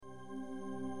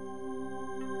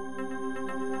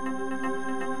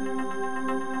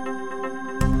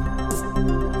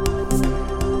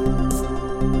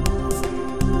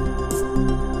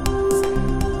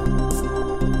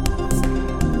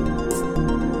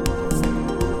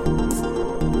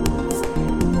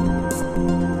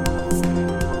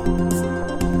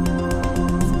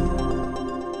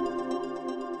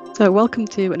So welcome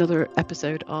to another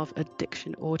episode of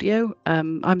Addiction Audio.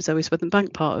 I'm Zoe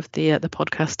Swithenbank, part of the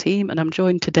podcast team, and I'm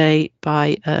joined today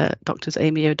by Doctors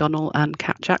Amy O'Donnell and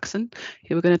Kat Jackson,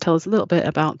 who are going to tell us a little bit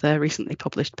about their recently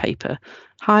published paper.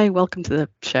 Hi, welcome to the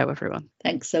show, everyone.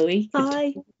 Thanks, Zoe.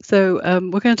 Hi. So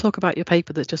we're going to talk about your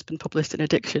paper that's just been published in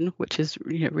Addiction, which is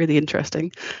really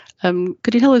interesting.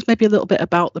 Could you tell us maybe a little bit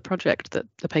about the project that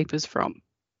the paper's from?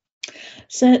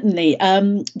 Certainly.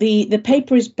 The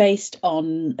paper is based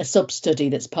on a sub-study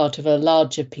that's part of a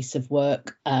larger piece of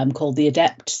work called the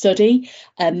ADEPT study,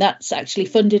 and that's actually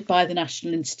funded by the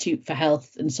National Institute for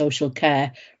Health and Social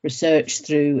Care Research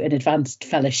through an advanced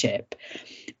fellowship.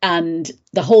 And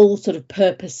the whole sort of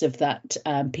purpose of that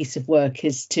piece of work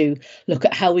is to look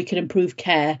at how we can improve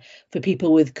care for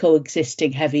people with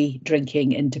coexisting heavy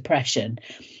drinking and depression.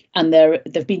 And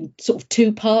there've been sort of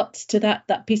two parts to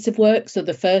that piece of work. So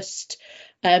the first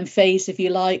phase, if you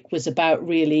like, was about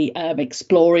really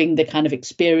exploring the kind of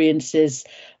experiences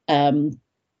of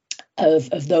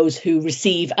those who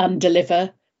receive and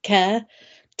deliver care,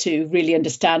 to really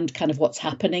understand kind of what's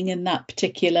happening in that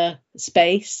particular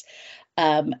space.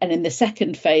 And in the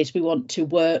second phase, we want to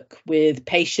work with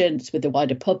patients, with the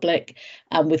wider public,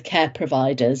 and with care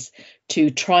providers to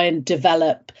try and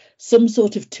develop some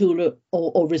sort of tool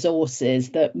or resources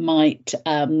that might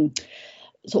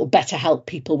sort of better help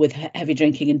people with heavy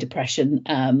drinking and depression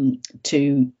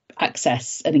to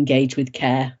access and engage with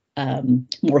care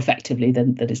more effectively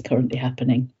than that is currently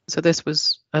happening. So this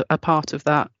was a part of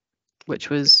that, which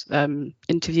was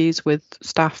interviews with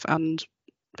staff and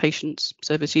patients,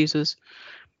 service users.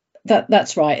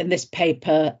 That's right. And this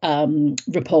paper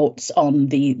reports on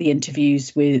the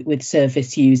interviews with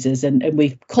service users. And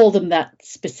we call them that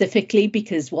specifically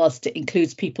because whilst it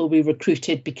includes people we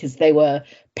recruited because they were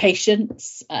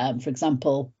patients, for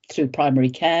example, through primary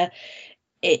care,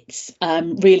 it's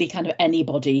really kind of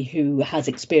anybody who has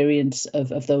experience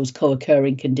of those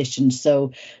co-occurring conditions.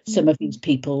 So some of these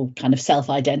people kind of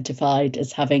self-identified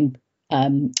as having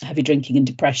heavy drinking and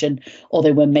depression, or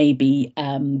they were maybe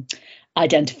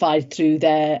identified through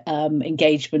their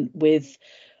engagement with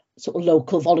sort of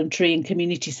local voluntary and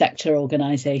community sector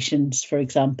organisations, for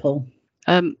example.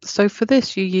 So for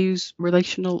this, you use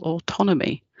relational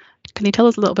autonomy. Can you tell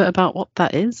us a little bit about what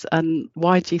that is, and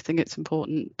why do you think it's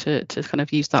important to kind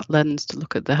of use that lens to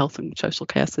look at the health and social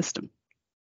care system?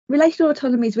 Relational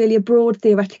autonomy is really a broad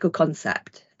theoretical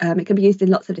concept. It can be used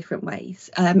in lots of different ways.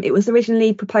 It was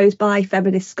originally proposed by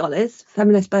feminist scholars,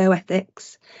 feminist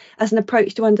bioethics, as an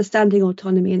approach to understanding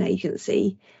autonomy and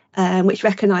agency, which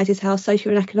recognises how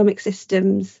social and economic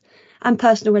systems and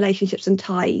personal relationships and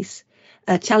ties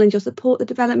challenge or support the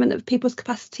development of people's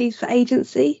capacities for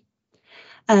agency.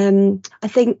 I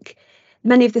think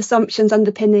many of the assumptions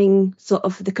underpinning sort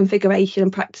of the configuration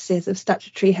and practices of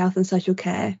statutory health and social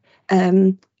care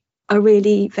are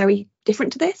really very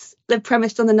different to this. They're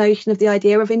premised on the notion of the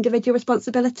idea of individual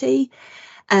responsibility,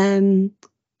 and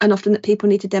often that people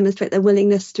need to demonstrate their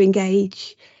willingness to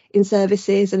engage in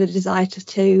services and a desire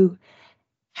to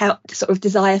help, sort of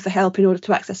desire for help in order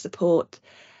to access support.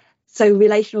 So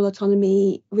relational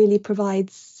autonomy really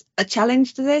provides a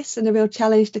challenge to this, and a real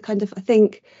challenge to kind of, I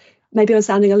think, maybe I'm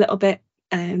sounding a little bit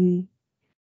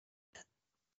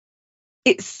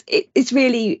it's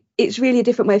really a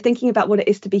different way of thinking about what it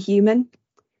is to be human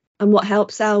and what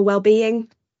helps our well-being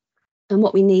and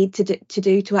what we need to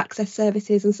do to access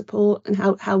services and support and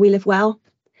how we live well.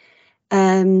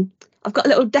 I've got a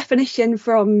little definition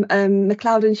from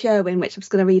MacLeod and Sherwin, which I'm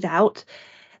just going to read out.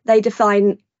 They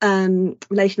define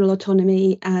relational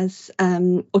autonomy as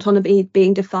autonomy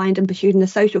being defined and pursued in a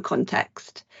social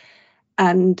context,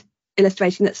 and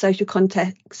illustrating that social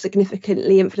context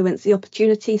significantly influence the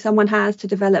opportunity someone has to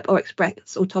develop or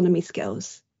express autonomy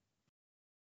skills.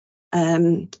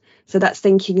 So that's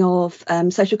thinking of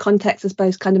social context as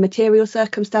both kind of material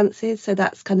circumstances, so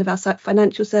that's kind of our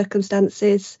financial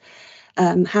circumstances,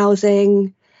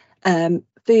 housing,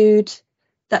 food,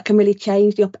 that can really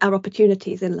change our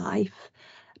opportunities in life.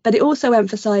 But it also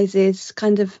emphasises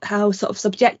kind of how sort of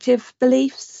subjective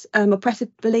beliefs,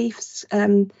 oppressive beliefs,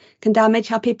 can damage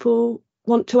how people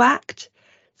want to act.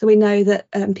 So we know that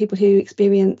people who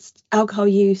experience alcohol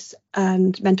use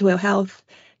and mental ill health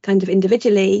kind of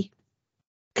individually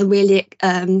can really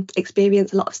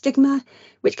experience a lot of stigma,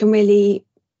 which can really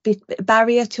be a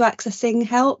barrier to accessing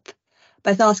help,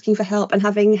 both asking for help and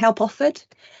having help offered.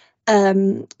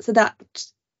 So that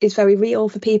is very real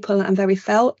for people and very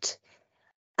felt.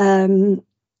 And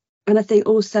I think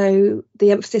also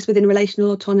the emphasis within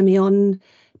relational autonomy on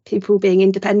people being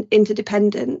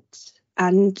interdependent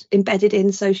and embedded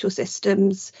in social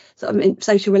systems, sort of in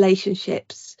social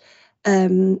relationships,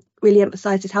 really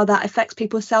emphasises how that affects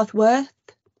people's self-worth,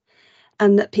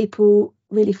 and that people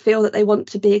really feel that they want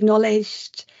to be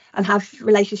acknowledged and have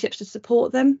relationships to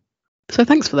support them. So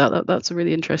thanks for that. That's a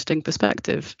really interesting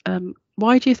perspective.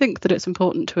 Why do you think that it's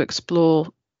important to explore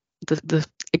the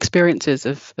experiences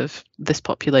of this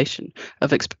population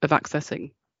of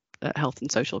accessing health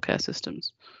and social care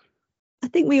systems? I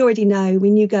think we already know,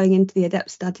 we knew going into the ADEPT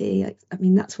study, I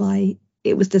mean, that's why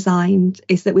it was designed,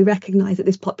 is that we recognise that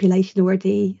this population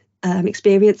already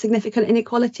experience significant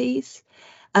inequalities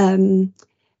in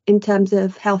terms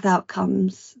of health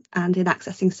outcomes and in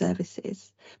accessing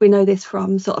services. We know this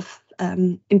from sort of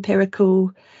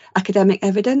empirical academic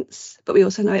evidence, but we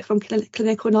also know it from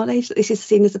clinical knowledge that this is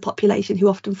seen as a population who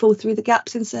often fall through the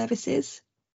gaps in services.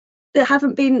 There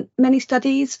haven't been many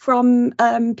studies from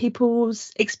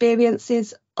people's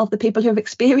experiences of the people who have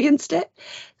experienced it.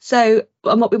 So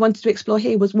what we wanted to explore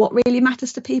here was what really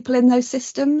matters to people in those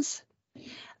systems.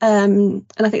 And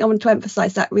I think I want to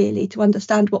emphasise that, really, to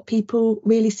understand what people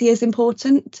really see as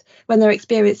important when they're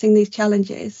experiencing these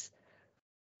challenges.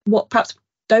 What perhaps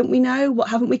don't we know? What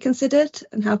haven't we considered?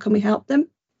 And how can we help them?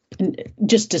 And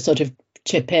just to sort of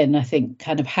chip in, I think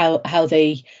kind of how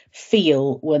they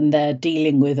feel when they're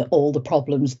dealing with all the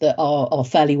problems that are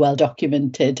fairly well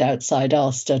documented outside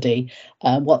our study,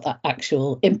 what that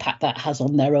actual impact that has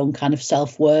on their own kind of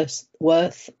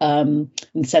self-worth and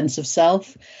sense of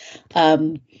self.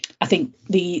 I think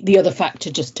the other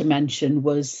factor just to mention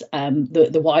was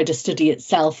the wider study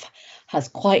itself has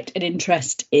quite an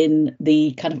interest in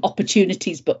the kind of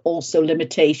opportunities but also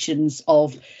limitations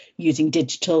of using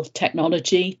digital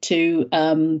technology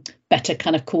to better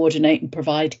kind of coordinate and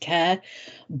provide care.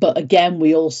 But again,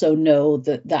 we also know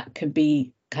that that can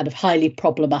be kind of highly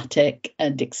problematic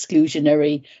and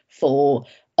exclusionary for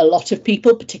a lot of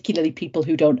people, particularly people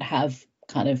who don't have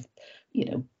kind of,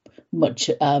 much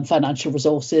financial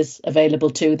resources available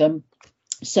to them.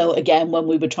 So again, when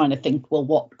we were trying to think, well,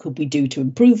 what could we do to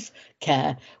improve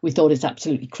care, we thought it's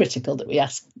absolutely critical that we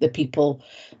ask the people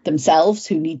themselves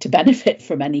who need to benefit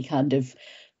from any kind of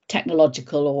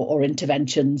technological or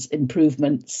interventions,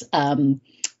 improvements,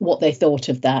 what they thought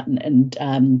of that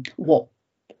and what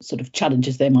sort of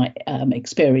challenges they might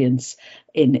experience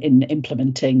in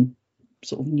implementing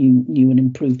sort of new and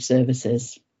improved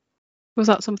services. Was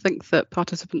that something that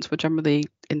participants were generally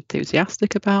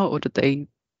enthusiastic about, or did they?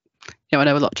 I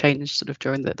know a lot changed sort of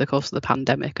during the course of the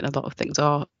pandemic, and a lot of things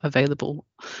are available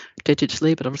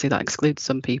digitally, but obviously that excludes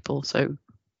some people. So,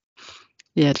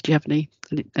 yeah, did you have any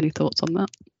thoughts on that?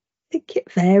 I think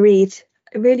it varied.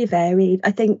 It really varied.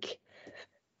 I think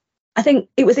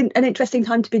it was an interesting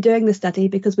time to be doing the study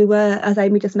because we were, as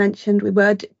Amy just mentioned, we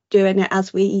were doing it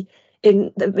as we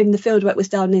in the fieldwork was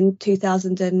done in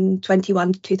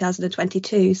 2021 to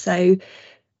 2022. So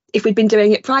if we'd been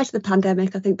doing it prior to the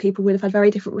pandemic, I think people would have had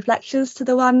very different reflections to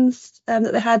the ones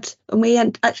that they had when we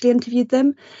actually interviewed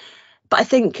them. But I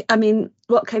think,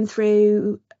 what came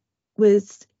through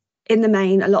was, in the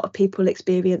main, a lot of people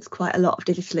experienced quite a lot of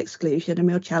digital exclusion and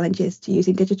real challenges to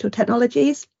using digital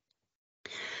technologies.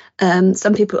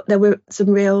 Some people, there were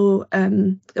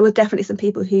definitely some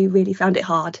people who really found it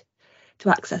hard to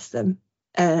access them,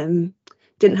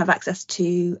 didn't have access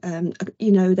to,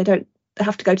 they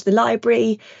have to go to the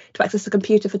library to access a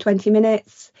computer for 20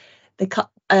 minutes. They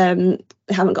haven't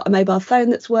got a mobile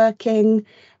phone that's working.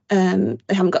 They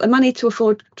haven't got the money to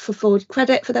afford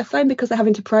credit for their phone because they're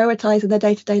having to prioritise in their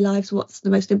day-to-day lives what's the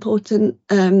most important.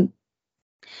 But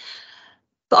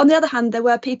on the other hand, there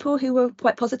were people who were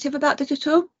quite positive about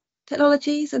digital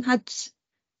technologies and had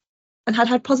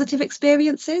positive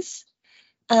experiences.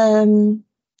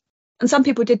 And some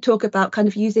people did talk about kind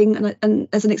of using, and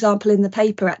as an example in the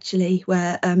paper actually,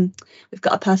 where we've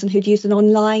got a person who'd used an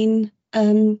online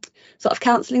sort of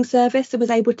counselling service and was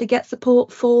able to get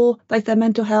support for both their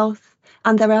mental health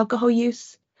and their alcohol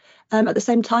use at the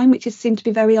same time, which seemed to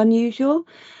be very unusual.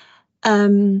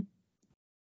 But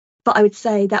I would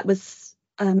say that was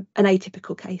an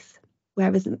atypical case,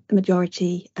 whereas the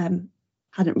majority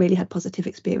hadn't really had positive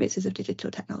experiences of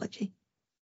digital technology.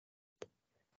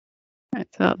 Right,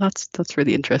 so that's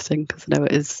really interesting because I know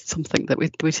it is something that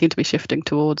we seem to be shifting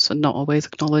towards and not always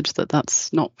acknowledge that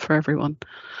that's not for everyone.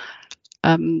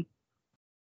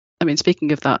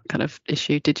 Speaking of that kind of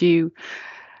issue, did you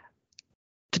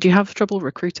have trouble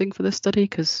recruiting for this study?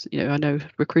 Because I know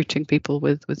recruiting people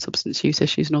with substance use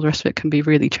issues and all the rest of it can be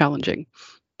really challenging.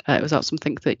 Was that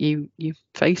something that you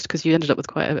faced? Because you ended up with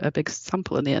quite a big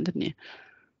sample in the end, didn't you?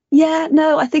 Yeah,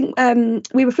 no, I think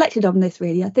we reflected on this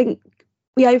really. I think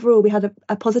we had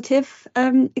a positive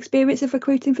experience of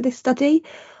recruiting for this study,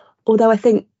 although I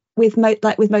think with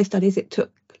most studies it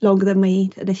took longer than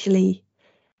we initially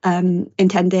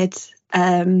intended.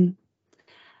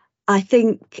 I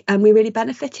think we really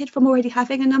benefited from already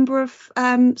having a number of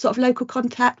sort of local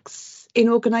contacts in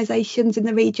organisations in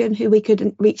the region who we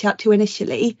could reach out to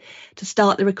initially to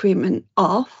start the recruitment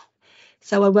off.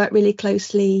 So I worked really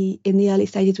closely in the early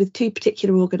stages with two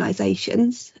particular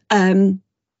organisations who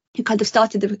kind of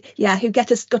started who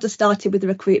got us started with the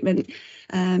recruitment.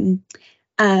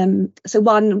 So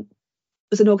one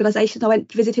was an organisation I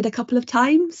visited a couple of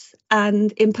times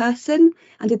and in person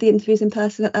and did the interviews in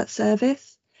person at that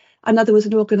service. Another was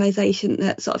an organisation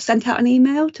that sort of sent out an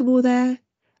email to all their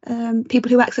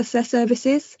people who access their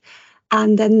services,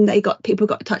 and then people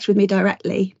got in touch with me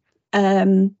directly.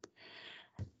 From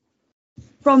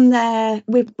there,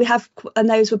 we have, and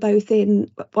those were both in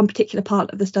one particular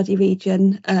part of the study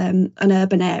region, an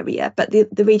urban area, but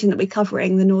the region that we're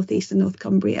covering, the North East and North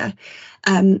Cumbria,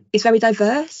 is very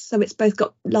diverse. So it's both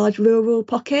got large rural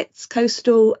pockets,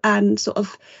 coastal, and sort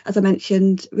of, as I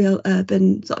mentioned, real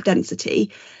urban sort of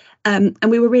density. And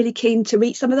we were really keen to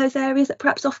reach some of those areas that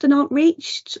perhaps often aren't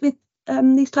reached with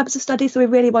these types of studies. So we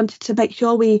really wanted to make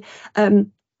sure we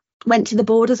went to the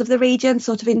borders of the region,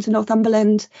 sort of into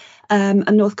Northumberland and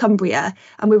North Cumbria.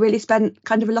 And we really spent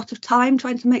kind of a lot of time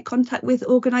trying to make contact with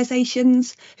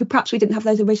organisations who perhaps we didn't have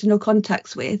those original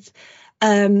contacts with,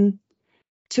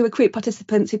 to recruit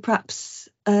participants who perhaps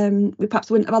we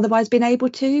wouldn't have otherwise been able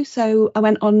to. So I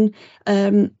went on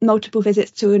multiple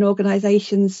visits to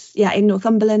organisations in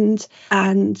Northumberland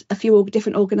and a few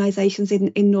different organisations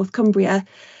in North Cumbria,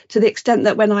 to the extent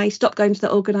that when I stopped going to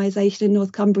the organisation in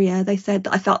North Cumbria, they said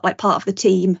that I felt like part of the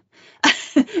team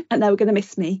and they were going to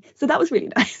miss me. So that was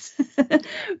really nice.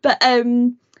 But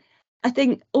I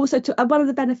think also one of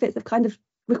the benefits of kind of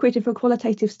recruiting for a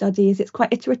qualitative study is it's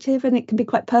quite iterative and it can be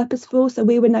quite purposeful. So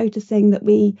we were noticing that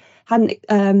we hadn't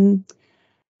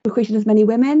recruited as many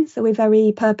women, so we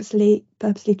very purposely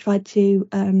tried to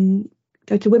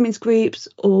go to women's groups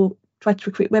or try to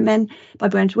recruit women by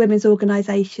going to women's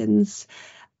organisations,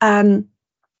 and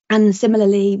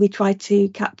similarly we tried to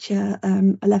capture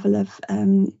a level of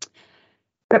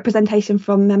representation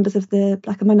from members of the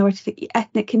Black and minority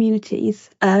ethnic communities,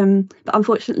 but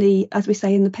unfortunately, as we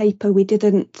say in the paper, we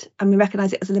didn't, and we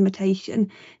recognise it as a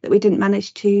limitation, that we didn't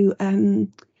manage to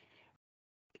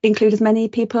include as many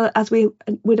people as we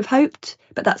would have hoped,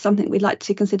 but that's something we'd like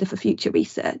to consider for future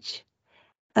research.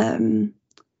 In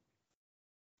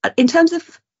terms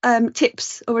of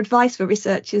tips or advice for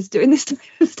researchers doing this type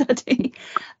of study,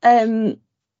 I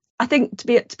think to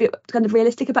be kind of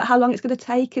realistic about how long it's going to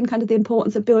take and kind of the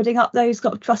importance of building up those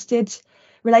sort of trusted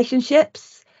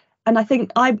relationships. And I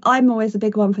think I'm always a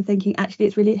big one for thinking actually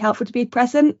it's really helpful to be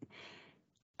present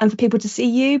and for people to see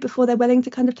you before they're willing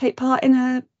to kind of take part in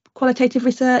a qualitative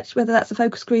research, whether that's a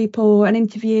focus group or an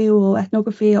interview or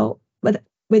ethnography, or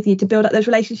with you, to build up those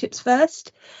relationships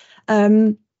first.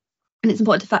 And it's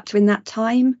important to factor in that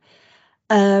time.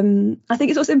 I think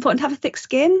it's also important to have a thick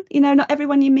skin. Not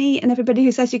everyone you meet and everybody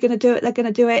who says you're going to do it, they're going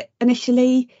to do it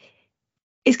initially.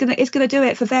 Is going to do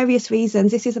it for various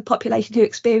reasons. This is a population who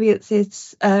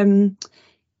experiences a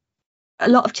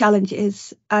lot of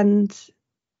challenges, and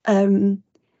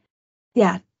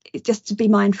it's just to be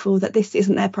mindful that this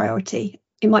isn't their priority.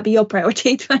 It might be your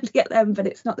priority trying to get them, but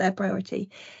it's not their priority.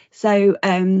 So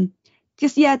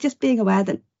just being aware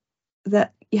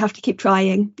that you have to keep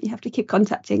trying, you have to keep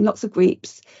contacting lots of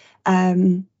groups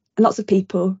and lots of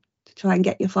people to try and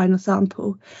get your final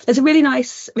sample. There's a really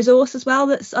nice resource as well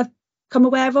that I've come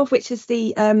aware of, which is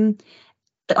that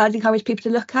I'd encourage people to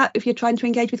look at if you're trying to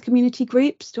engage with community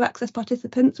groups to access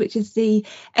participants, which is the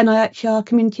NIHR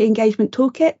Community Engagement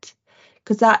Toolkit,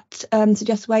 because that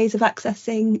suggests ways of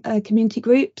accessing community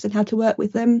groups and how to work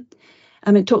with them.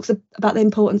 It talks about the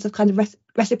importance of kind of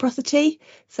reciprocity.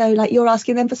 So like you're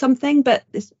asking them for something, but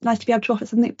it's nice to be able to offer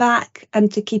something back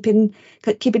and to keep in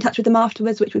touch with them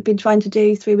afterwards, which we've been trying to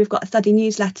do through, we've got a study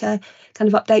newsletter,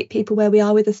 kind of update people where we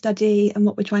are with the study and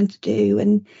what we're trying to do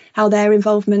and how their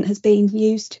involvement has been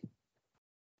used.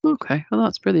 Okay, well,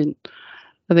 that's brilliant.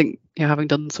 I think, having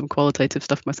done some qualitative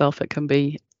stuff myself, it can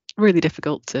be really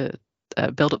difficult to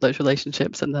build up those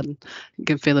relationships, and then it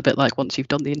can feel a bit like once you've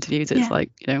done the interviews, it's like,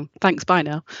 thanks, bye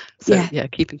now. So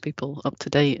keeping people up to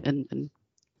date and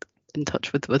in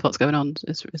touch with what's going on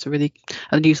is a really,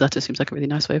 and the newsletter seems like a really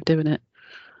nice way of doing it.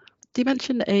 Do you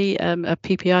mention a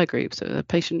PPI group, so a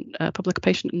public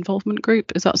patient involvement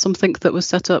group? Is that something that was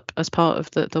set up as part of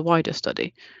the wider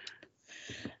study?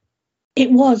 It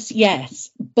was, yes,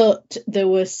 but there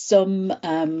were some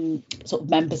sort of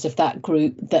members of that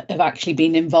group that have actually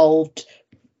been involved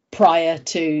prior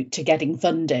to getting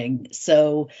funding.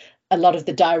 So a lot of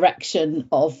the direction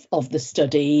of the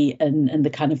study and the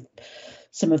kind of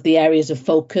some of the areas of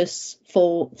focus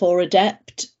for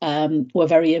ADEPT were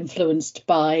very influenced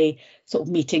by sort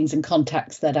of meetings and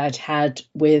contacts that I'd had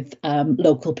with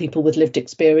local people with lived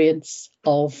experience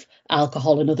of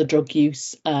alcohol and other drug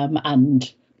use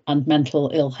and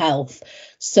mental ill health.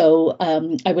 So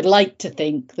I would like to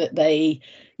think that they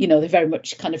very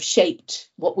much kind of shaped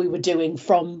what we were doing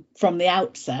from the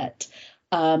outset.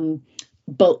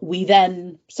 But we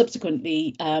then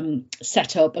subsequently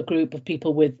set up a group of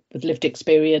people with lived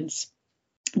experience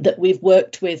that we've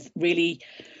worked with really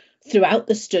throughout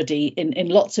the study in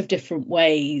lots of different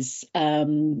ways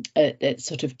at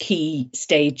sort of key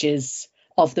stages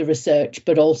of the research,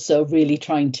 but also really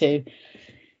trying to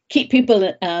keep people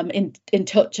in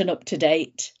touch and up to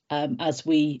date as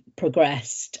we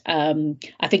progressed.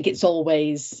 I think it's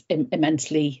always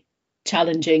immensely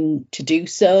challenging to do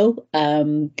so.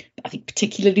 I think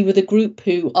particularly with a group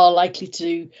who are likely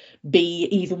to be,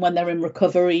 even when they're in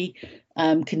recovery,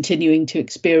 continuing to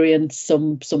experience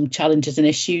some challenges and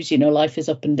issues. Life is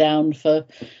up and down for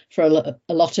a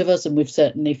lot of us, and we've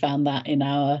certainly found that in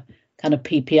our kind of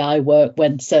PPI work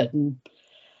when certain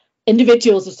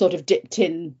individuals are sort of dipped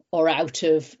in or out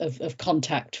of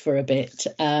contact for a bit.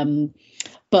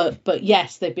 But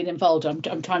yes, they've been involved.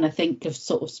 I'm trying to think of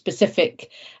sort of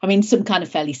specific, some kind of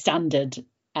fairly standard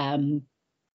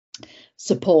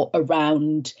support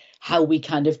around how we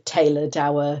kind of tailored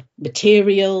our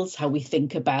materials, how we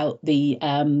think about the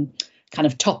kind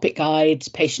of topic guides,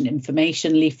 patient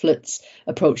information leaflets,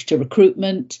 approach to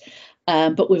recruitment.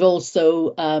 But we've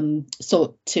also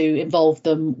sought to involve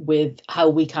them with how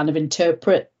we kind of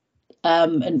interpret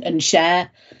and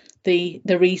share the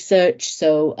research.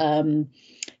 So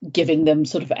giving them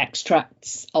sort of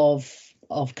extracts of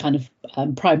kind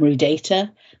of primary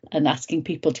data and asking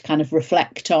people to kind of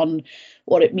reflect on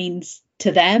what it means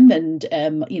to them, and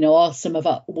were some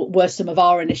of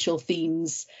our initial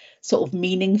themes sort of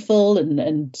meaningful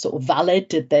and sort of valid?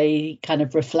 Did they kind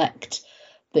of reflect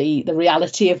the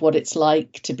reality of what it's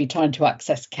like to be trying to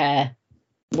access care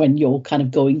when you're kind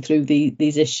of going through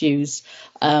these issues?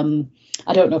 I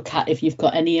don't know, Kat, if you've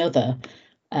got any other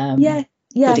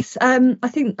Yes, I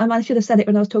think I should have said it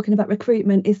when I was talking about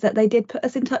recruitment, is that they did put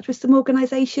us in touch with some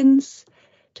organisations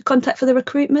to contact for the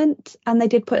recruitment, and they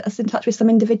did put us in touch with some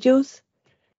individuals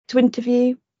to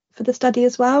interview for the study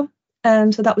as well.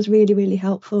 So that was really, really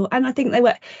helpful. And I think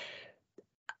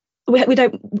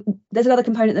there's another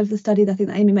component of the study that I think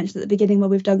that Amy mentioned at the beginning, where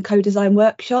we've done co-design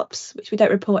workshops, which we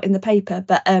don't report in the paper,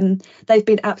 but they've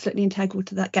been absolutely integral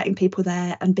to that, getting people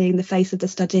there and being the face of the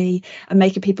study and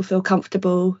making people feel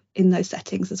comfortable in those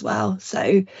settings as well.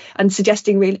 So, and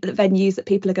suggesting really the venues that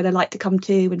people are going to like to come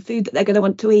to and food that they're going to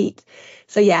want to eat.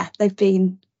 So yeah, they've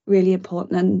been really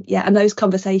important. And those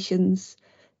conversations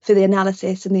for the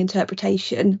analysis and the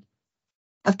interpretation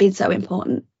have been so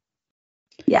important.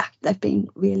 Yeah, they've been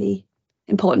really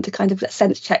important to kind of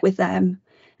sense check with them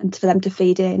and for them to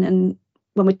feed in. And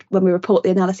when we report the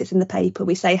analysis in the paper,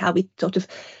 we say how we sort of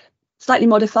slightly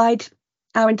modified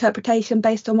our interpretation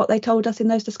based on what they told us in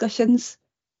those discussions.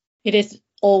 It is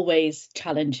always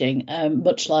challenging,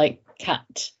 much like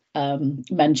Kat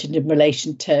mentioned in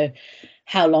relation to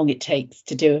how long it takes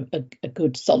to do a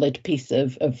good solid piece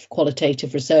of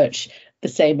qualitative research. The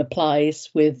same applies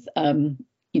with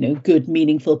good,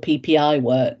 meaningful PPI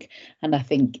work. And I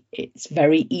think it's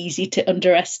very easy to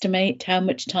underestimate how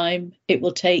much time it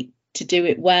will take to do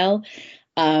it well.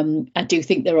 I do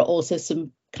think there are also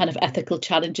some kind of ethical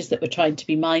challenges that we're trying to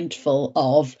be mindful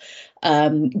of,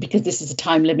 because this is a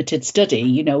time limited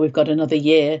study. We've got another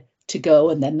year to go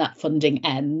and then that funding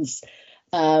ends.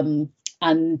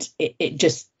 And it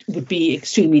just would be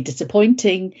extremely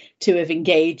disappointing to have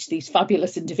engaged these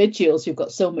fabulous individuals who've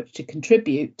got so much to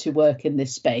contribute to work in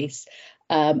this space,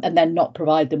 and then not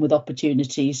provide them with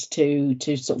opportunities to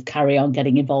sort of carry on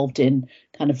getting involved in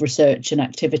kind of research and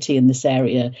activity in this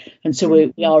area. And so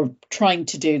we are trying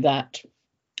to do that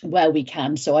where we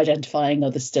can, so identifying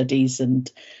other studies and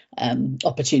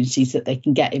opportunities that they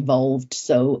can get involved.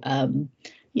 So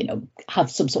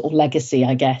have some sort of legacy,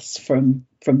 I guess, from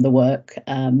the work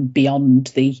beyond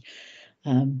the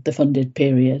funded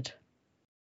period.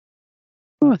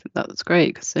 Oh, I think that's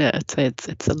great, because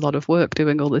it's a lot of work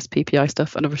doing all this PPI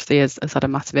stuff, and obviously has had a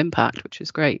massive impact, which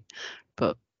is great.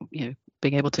 But being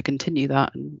able to continue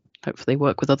that and hopefully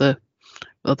work with other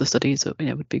studies,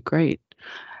 would be great.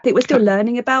 I think we're still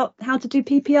learning about how to do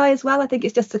PPI as well. I think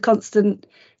it's just a constant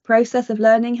process of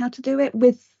learning how to do it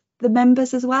with the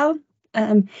members as well.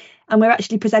 And we're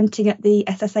actually presenting at the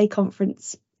SSA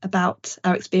conference about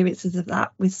our experiences of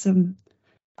that, with some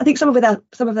of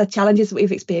the challenges that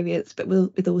we've experienced, but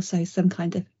with also some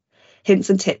kind of hints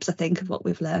and tips, I think, of what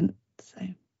we've learned. So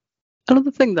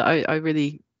another thing that I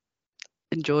really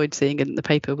enjoyed seeing in the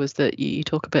paper was that you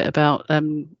talk a bit about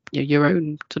your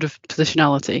own sort of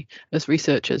positionality as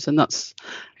researchers, and that's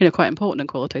quite important in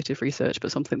qualitative research,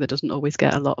 but something that doesn't always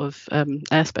get a lot of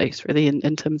airspace really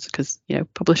in terms, because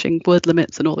publishing word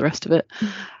limits and all the rest of it.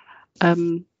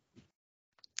 Kind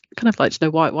of like to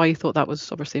know why you thought that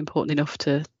was obviously important enough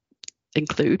to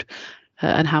include,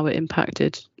 and how it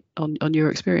impacted on your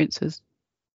experiences.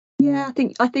 Yeah,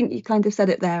 I think you kind of said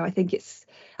it there. I think it's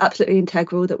absolutely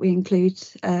integral that we include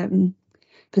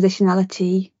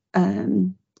positionality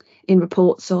in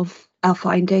reports of our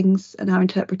findings and our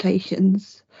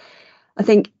interpretations. I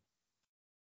think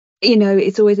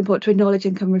it's always important to acknowledge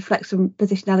and can reflect some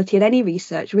positionality in any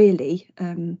research, really.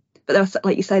 But there are,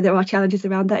 like you say, there are challenges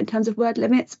around that in terms of word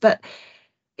limits, but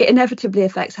it inevitably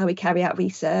affects how we carry out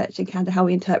research and kind of how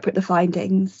we interpret the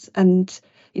findings. And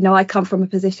I come from a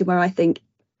position where I think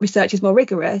research is more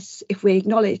rigorous if we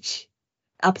acknowledge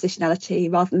our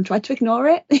positionality rather than try to ignore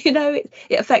it.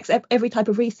 It affects every type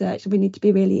of research, and we need to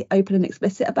be really open and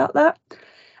explicit about that.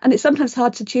 And it's sometimes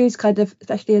hard to choose, kind of,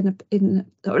 especially in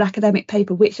an academic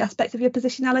paper, which aspects of your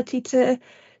positionality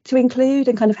to include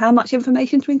and kind of how much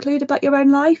information to include about your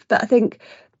own life. But I think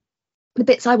the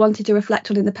bits I wanted to reflect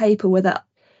on in the paper were that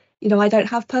I don't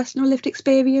have personal lived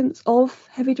experience of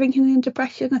heavy drinking and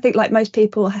depression. I think, like most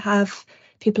people, I have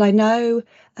people I know,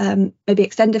 maybe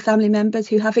extended family members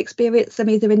who have experienced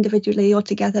them either individually or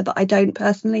together, but I don't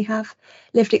personally have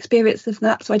lived experience of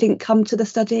that. So I didn't come to the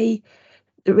study,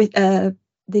 the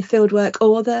fieldwork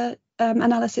or the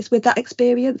analysis with that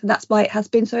experience. And that's why it has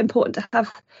been so important to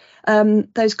have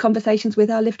those conversations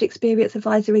with our lived experience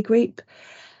advisory group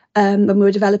when we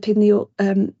were developing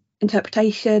the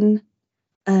interpretation.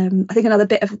 I think another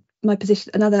bit of my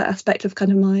position, another aspect of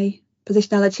kind of my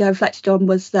positionality I reflected on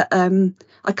was that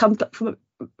I come from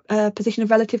a position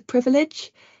of relative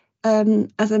privilege.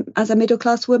 As a middle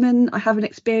class woman, I haven't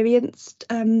experienced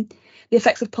the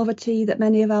effects of poverty that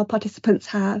many of our participants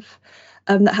have,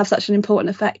 that have such an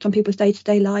important effect on people's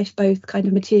day-to-day life, both kind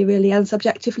of materially and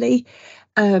subjectively.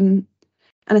 And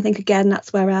I think, again,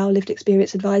 that's where our lived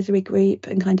experience advisory group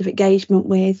and kind of engagement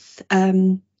with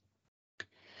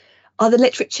other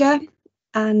literature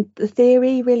and the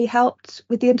theory really helped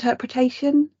with the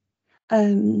interpretation.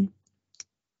 So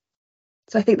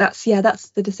I think that's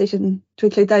the decision to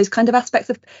include those kind of aspects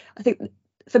of. I think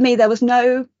for me there was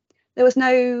no. I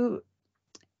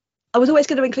was always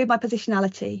going to include my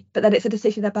positionality, but then it's a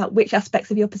decision about which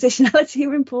aspects of your positionality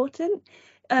are important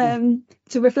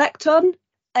to reflect on.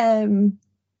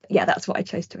 That's what I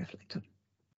chose to reflect on.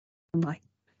 Why?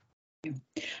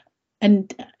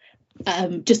 And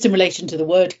just in relation to the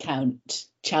word count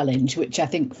challenge, which I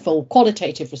think for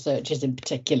qualitative researchers in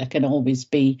particular can always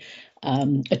be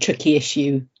a tricky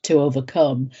issue to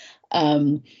overcome.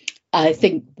 I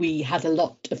think we had a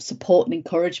lot of support and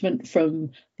encouragement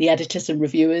from the editors and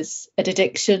reviewers at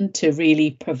Addiction to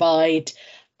really provide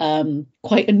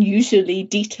quite unusually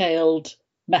detailed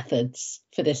methods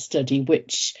for this study,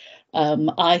 which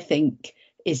I think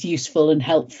is useful and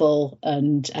helpful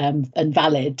and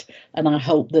valid. And I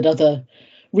hope that other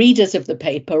readers of the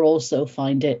paper also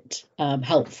find it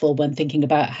helpful when thinking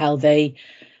about how they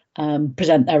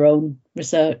present their own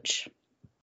research.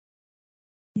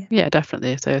 Yeah,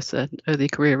 definitely. So as an early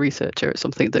career researcher, it's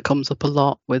something that comes up a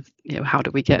lot with, how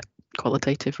do we get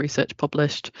qualitative research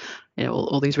published?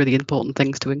 All these really important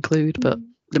things to include, but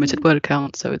limited word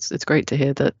count. So it's great to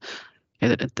hear that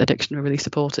Addiction are really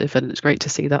supportive, and it's great to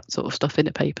see that sort of stuff in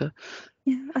a paper.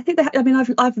 Yeah, I think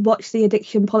I've watched the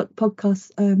Addiction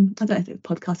podcast. I don't know if it's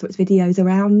podcast or it's videos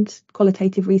around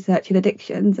qualitative research in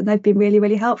addictions, and they've been really,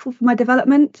 really helpful for my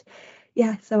development.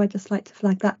 Yeah, so I'd just like to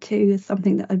flag that too as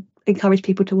something that I encourage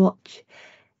people to watch.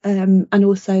 And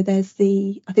also there's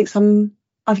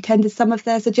I've attended some of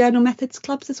there's a journal methods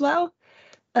clubs as well,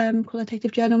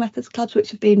 qualitative journal methods clubs, which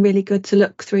have been really good to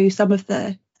look through some of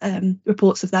the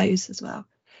reports of those as well,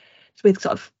 with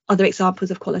sort of other examples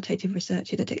of qualitative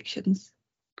research in addictions.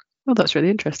 Well, that's really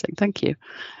interesting. Thank you.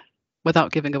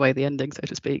 Without giving away the ending, so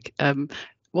to speak,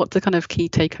 what's the kind of key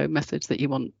take-home message that you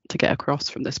want to get across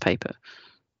from this paper?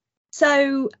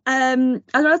 So as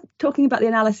I was talking about the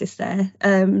analysis there,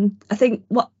 I think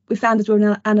what we found as we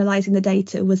were analysing the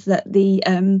data was that the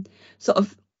sort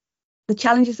of the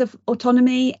challenges of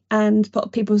autonomy and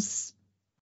people's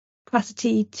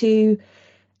capacity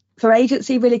for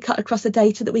agency really cut across the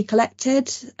data that we collected.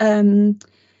 And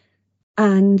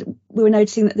we were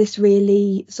noticing that this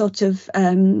really sort of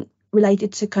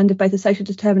related to kind of both the social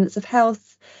determinants of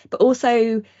health, but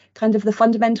also kind of the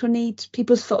fundamental need.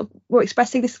 People sort of were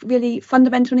expressing this really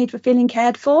fundamental need for feeling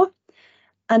cared for.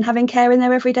 and having care in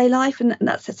their everyday life, and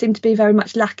that seemed to be very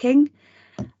much lacking.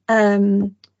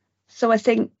 So I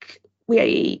think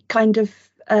we kind of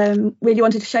really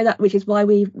wanted to show that, which is why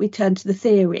we turned to the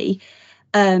theory.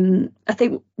 I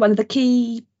think one of the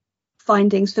key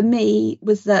findings for me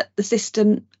was that the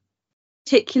system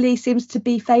particularly seems to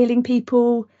be failing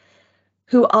people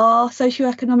who are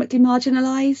socioeconomically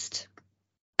marginalised,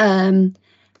 and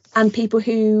people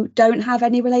who don't have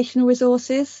any relational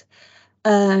resources,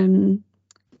 and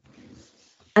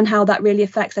how that really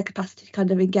affects their capacity to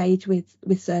kind of engage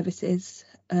with services.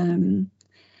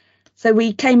 So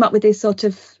we came up with these sort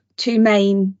of two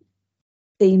main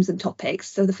themes and topics.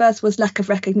 So the first was lack of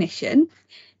recognition.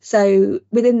 So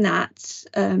within that,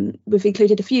 we've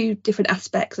included a few different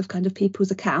aspects of kind of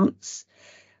people's accounts.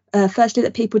 Firstly,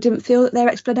 that people didn't feel that their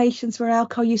explanations for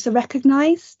alcohol use are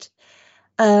recognised.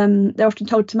 They're often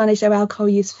told to manage their alcohol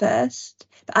use first,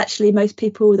 but actually most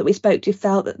people that we spoke to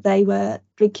felt that they were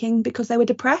drinking because they were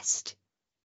depressed.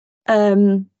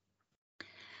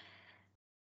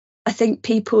 I think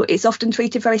it's often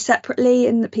treated very separately,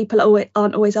 and that people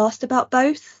aren't always asked about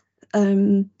both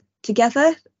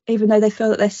together, even though they feel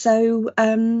that they're so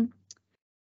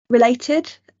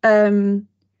related.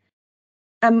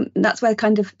 That's where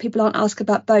kind of people aren't asked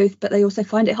about both, but they also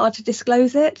find it hard to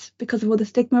disclose it because of all the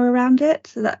stigma around it.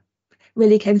 So that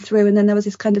really came through. And then there was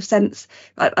this kind of sense,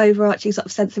 like overarching sort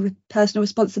of sense of personal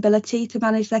responsibility to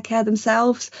manage their care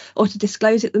themselves or to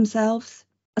disclose it themselves.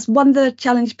 As one of the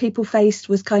challenges people faced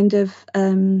was kind of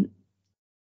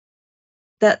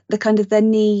that the kind of their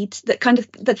need, that kind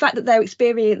of the fact that they're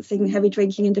experiencing heavy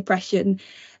drinking and depression,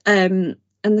 and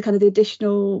the kind of the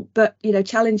additional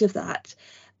challenge of that.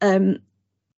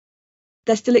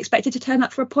 They're still expected to turn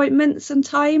up for appointments on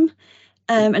time,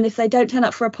 and if they don't turn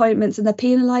up for appointments, and they're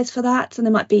penalised for that, and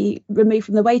they might be removed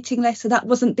from the waiting list. So that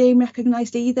wasn't being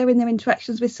recognised either in their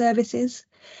interactions with services.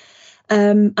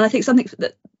 And I think something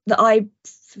that I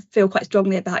feel quite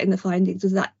strongly about in the findings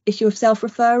was that issue of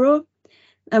self-referral.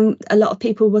 A lot of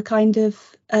people were kind of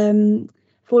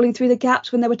falling through the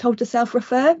gaps when they were told to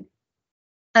self-refer,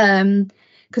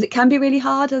 because it can be really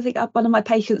hard. I think one of my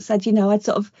patients said, I'd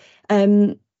sort of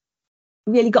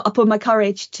really got up on my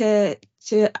courage to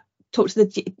talk to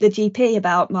the GP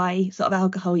about my sort of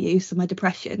alcohol use and my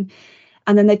depression.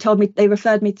 And then they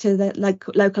referred me to the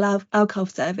local alcohol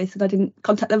service, and I didn't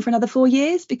contact them for another 4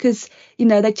 years because,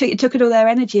 it took all their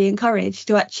energy and courage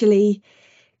to actually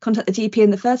contact the GP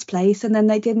in the first place. And then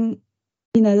they didn't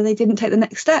take the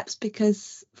next steps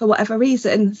because for whatever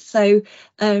reason. So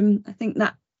I think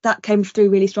that came through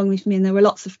really strongly for me. And there were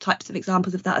lots of types of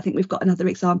examples of that. I think we've got another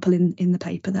example in the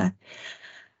paper there.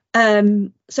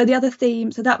 So the other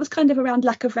theme, so that was kind of around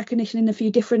lack of recognition in a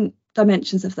few different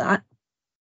dimensions of that.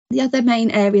 The other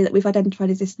main area that we've identified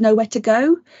is this nowhere to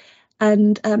go.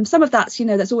 And some of that's,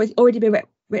 that's already been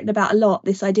written about a lot,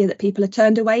 this idea that people are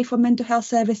turned away from mental health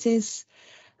services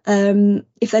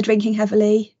if they're drinking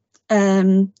heavily.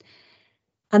 And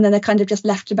then they're kind of just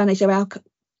left to manage their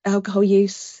alcohol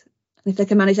use. And if they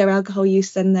can manage their alcohol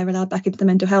use, then they're allowed back into the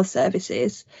mental health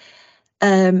services.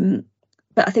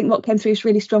 But I think what came through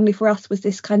really strongly for us was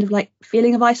this kind of like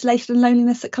feeling of isolation and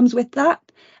loneliness that comes with that.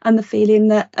 And the feeling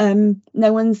that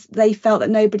they felt that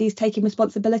nobody's taking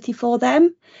responsibility for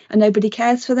them and nobody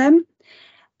cares for them.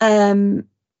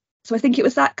 So I think it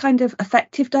was that kind of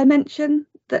affective dimension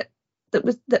that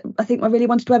I think I really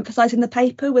wanted to emphasise in the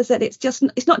paper, was that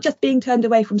it's not just being turned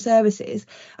away from services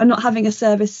and not having a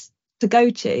service to go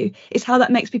to. It's how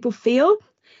that makes people feel,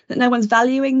 that no one's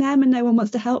valuing them and no one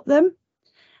wants to help them.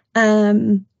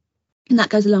 And that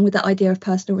goes along with that idea of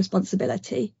personal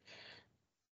responsibility.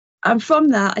 And from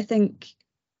that, I think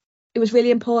it was really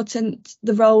important,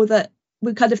 the role that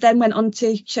we kind of then went on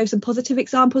to show some positive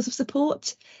examples of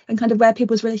support and kind of where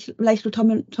people's relational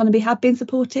autonomy had been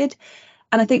supported.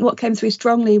 And I think what came through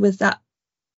strongly was that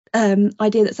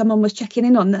idea that someone was checking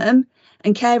in on them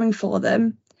and caring for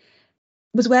them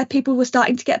was where people were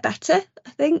starting to get better. I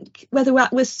think whether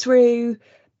that was through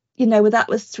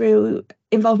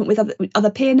involvement with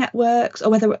other peer networks, or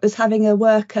whether it was having a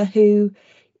worker who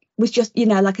was just,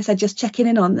 like I said, just checking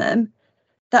in on them,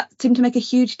 that seemed to make a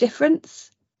huge difference.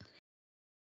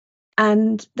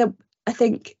 And I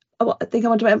think I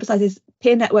want to emphasise is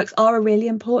peer networks are a really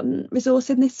important resource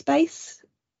in this space.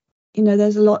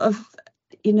 There's a lot of,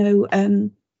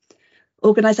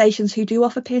 organisations who do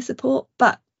offer peer support,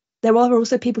 but there are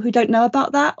also people who don't know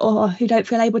about that or who don't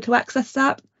feel able to access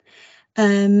that.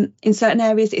 In certain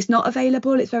areas, it's not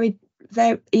available. It's very,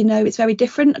 very, it's very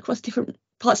different across different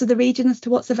parts of the region as to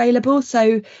what's available.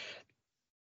 So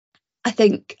I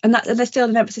think, and there's still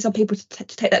an emphasis on people to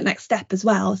take that next step as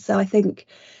well. So I think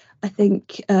I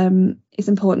think it's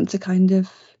important to kind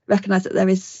of recognise that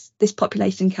this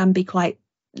population can be quite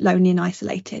lonely and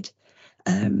isolated.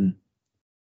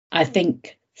 I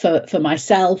think for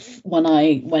myself, when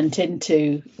I went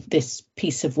into this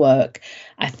piece of work,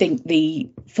 I think the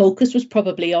focus was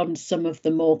probably on some of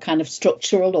the more kind of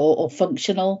structural or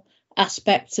functional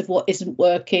aspects of what isn't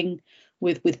working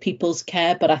with people's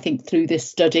care. But I think through this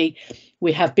study,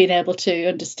 we have been able to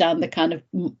understand the kind of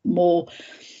more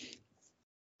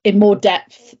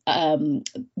depth, the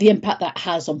impact that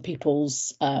has on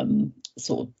people's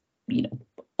sort of,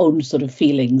 own sort of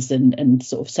feelings and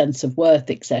sort of sense of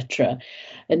worth, etc.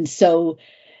 And so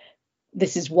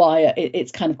this is why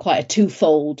it's kind of quite a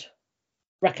twofold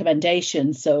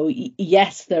recommendation. So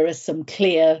yes, there are some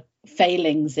clear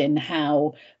failings in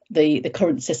how the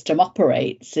current system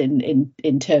operates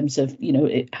in terms of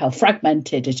how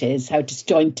fragmented it is, how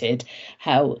disjointed,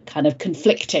 how kind of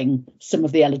conflicting some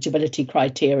of the eligibility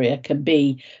criteria can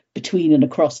be between and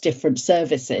across different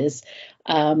services.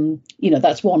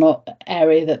 That's one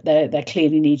area that there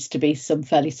clearly needs to be some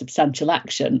fairly substantial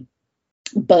action.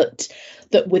 But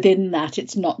that within that,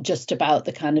 it's not just about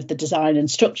the kind of the design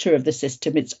and structure of the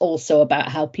system, it's also about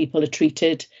how people are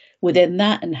treated within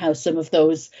that and how some of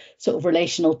those sort of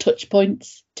relational touch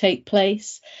points take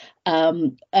place.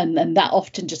 And that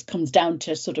often just comes down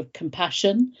to sort of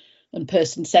compassion and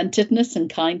person-centeredness and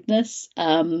kindness.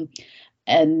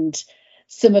 And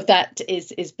some of that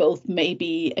is both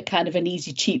maybe a kind of an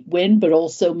easy, cheap win, but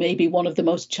also maybe one of the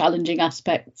most challenging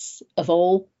aspects of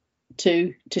all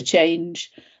to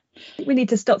change. We need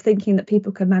to stop thinking that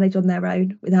people can manage on their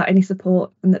own without any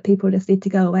support, and that people just need to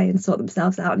go away and sort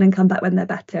themselves out and then come back when they're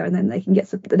better and then they can get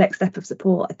the next step of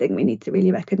support. I think we need to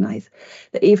really recognise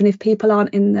that even if people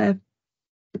aren't in the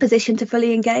position to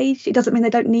fully engage, it doesn't mean they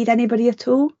don't need anybody at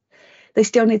all. They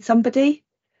still need somebody.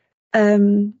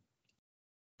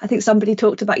 I think somebody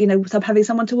talked about, having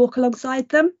someone to walk alongside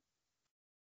them.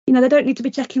 They don't need to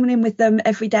be checking in with them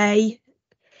every day,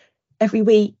 every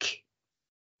week,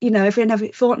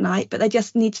 every fortnight, but they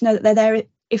just need to know that they're there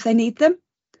if they need them,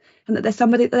 and that there's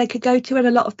somebody that they could go to. And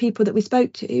a lot of people that we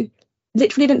spoke to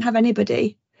literally didn't have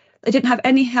anybody. They didn't have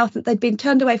any health. They'd been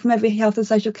turned away from every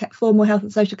formal health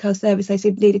and social care service they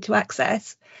needed to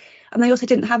access. And they also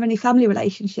didn't have any family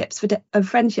relationships and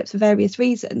friendships for various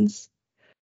reasons.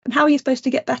 And how are you supposed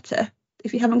to get better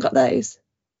if you haven't got those?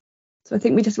 So I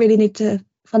think we just really need to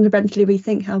fundamentally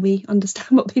rethink how we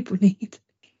understand what people need.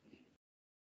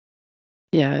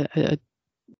 Yeah, I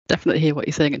definitely hear what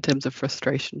you're saying in terms of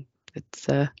frustration. It's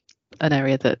an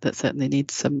area that certainly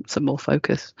needs some more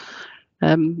focus.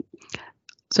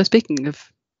 So speaking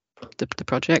of the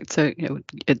project, so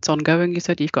it's ongoing. You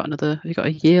said you've got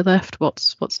a year left.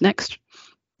 What's next?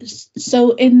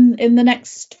 So in the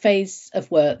next phase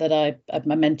of work that I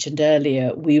mentioned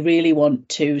earlier, we really want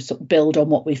to sort of build on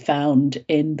what we found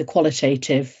in the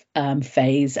qualitative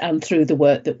phase and through the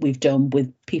work that we've done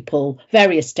with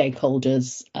various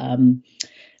stakeholders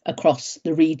across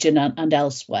the region and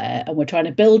elsewhere. And we're trying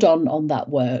to build on that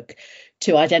work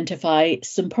to identify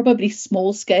some probably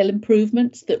small scale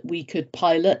improvements that we could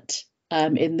pilot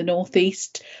in the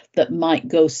Northeast that might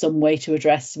go some way to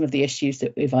address some of the issues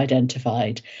that we've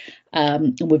identified.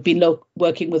 And we've been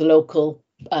working with a local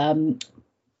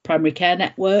primary care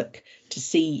network to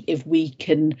see if we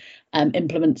can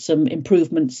implement some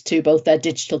improvements to both their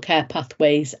digital care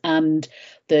pathways and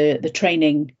the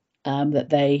training that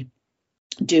they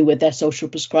do with their social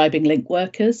prescribing link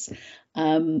workers.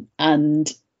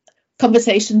 And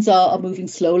conversations are moving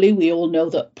slowly. We all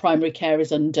know that primary care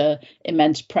is under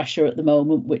immense pressure at the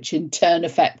moment, which in turn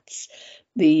affects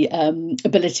the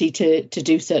ability to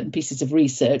do certain pieces of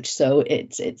research. So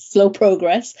it's slow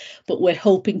progress, but we're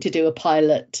hoping to do a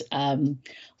pilot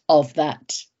of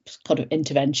that kind of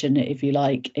intervention, if you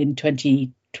like, in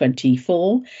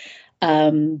 2024.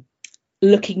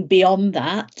 Looking beyond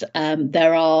that,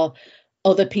 there are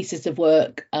other pieces of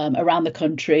work around the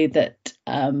country that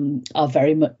are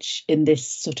very much in this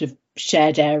sort of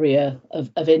shared area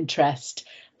of interest.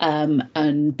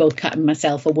 And both Kat and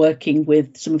myself are working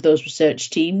with some of those research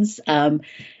teams,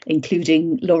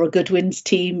 including Laura Goodwin's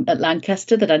team at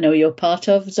Lancaster that I know you're part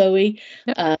of, Zoe,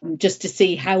 yep. Just to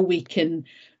see how we can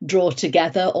draw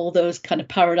together all those kind of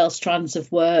parallel strands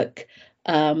of work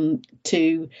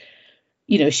to,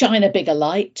 shine a bigger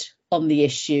light on the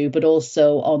issue, but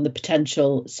also on the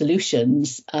potential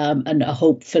solutions. And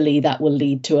hopefully that will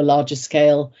lead to a larger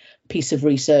scale piece of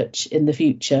research in the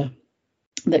future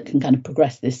that can kind of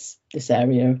progress this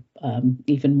area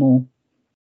even more.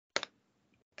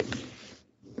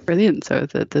 Brilliant. So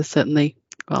there's certainly,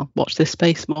 watch this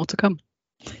space, more to come.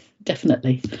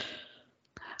 Definitely.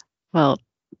 Well,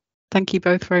 thank you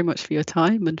both very much for your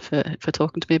time and for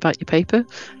talking to me about your paper.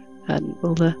 And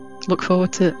we'll look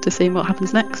forward to seeing what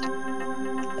happens next.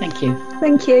 Thank you.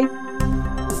 Thank you.